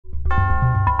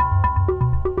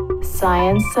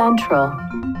Science Central.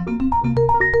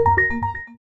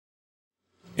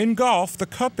 In golf, the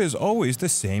cup is always the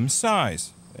same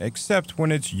size, except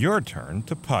when it's your turn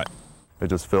to putt. It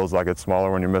just feels like it's smaller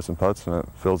when you're missing putts, and it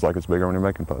feels like it's bigger when you're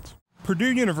making putts.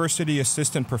 Purdue University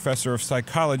Assistant Professor of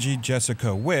Psychology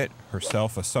Jessica Witt,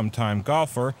 herself a sometime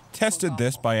golfer, tested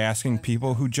this by asking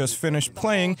people who just finished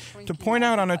playing to point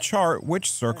out on a chart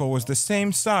which circle was the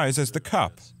same size as the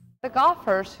cup. The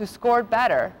golfers who scored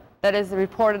better, that is, the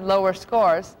reported lower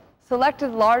scores, selected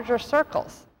larger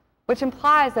circles, which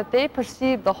implies that they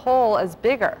perceived the hole as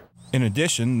bigger. In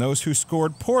addition, those who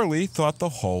scored poorly thought the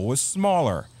hole was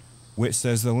smaller. Witt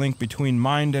says the link between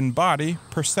mind and body,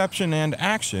 perception and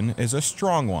action, is a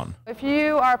strong one. If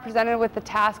you are presented with the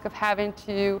task of having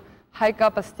to hike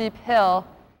up a steep hill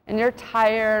and you're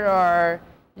tired or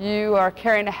you are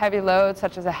carrying a heavy load,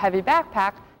 such as a heavy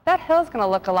backpack, that hill is going to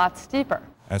look a lot steeper.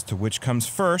 As to which comes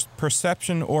first,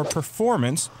 perception or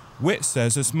performance, Witt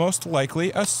says it's most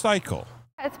likely a cycle.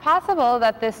 It's possible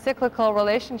that this cyclical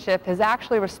relationship is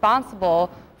actually responsible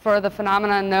for the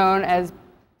phenomenon known as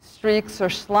streaks or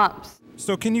slumps.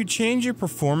 So can you change your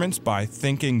performance by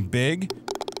thinking big?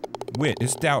 Witt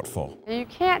is doubtful. You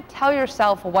can't tell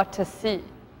yourself what to see.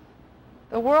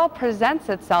 The world presents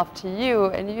itself to you,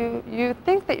 and you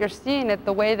think that you're seeing it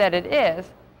the way that it is.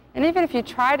 And even if you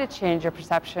try to change your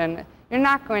perception, you're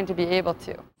not going to be able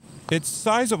to. It's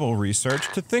sizable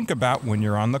research to think about when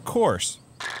you're on the course,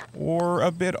 or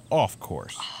a bit off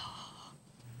course.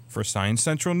 For Science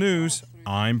Central News,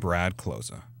 I'm Brad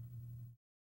Closa.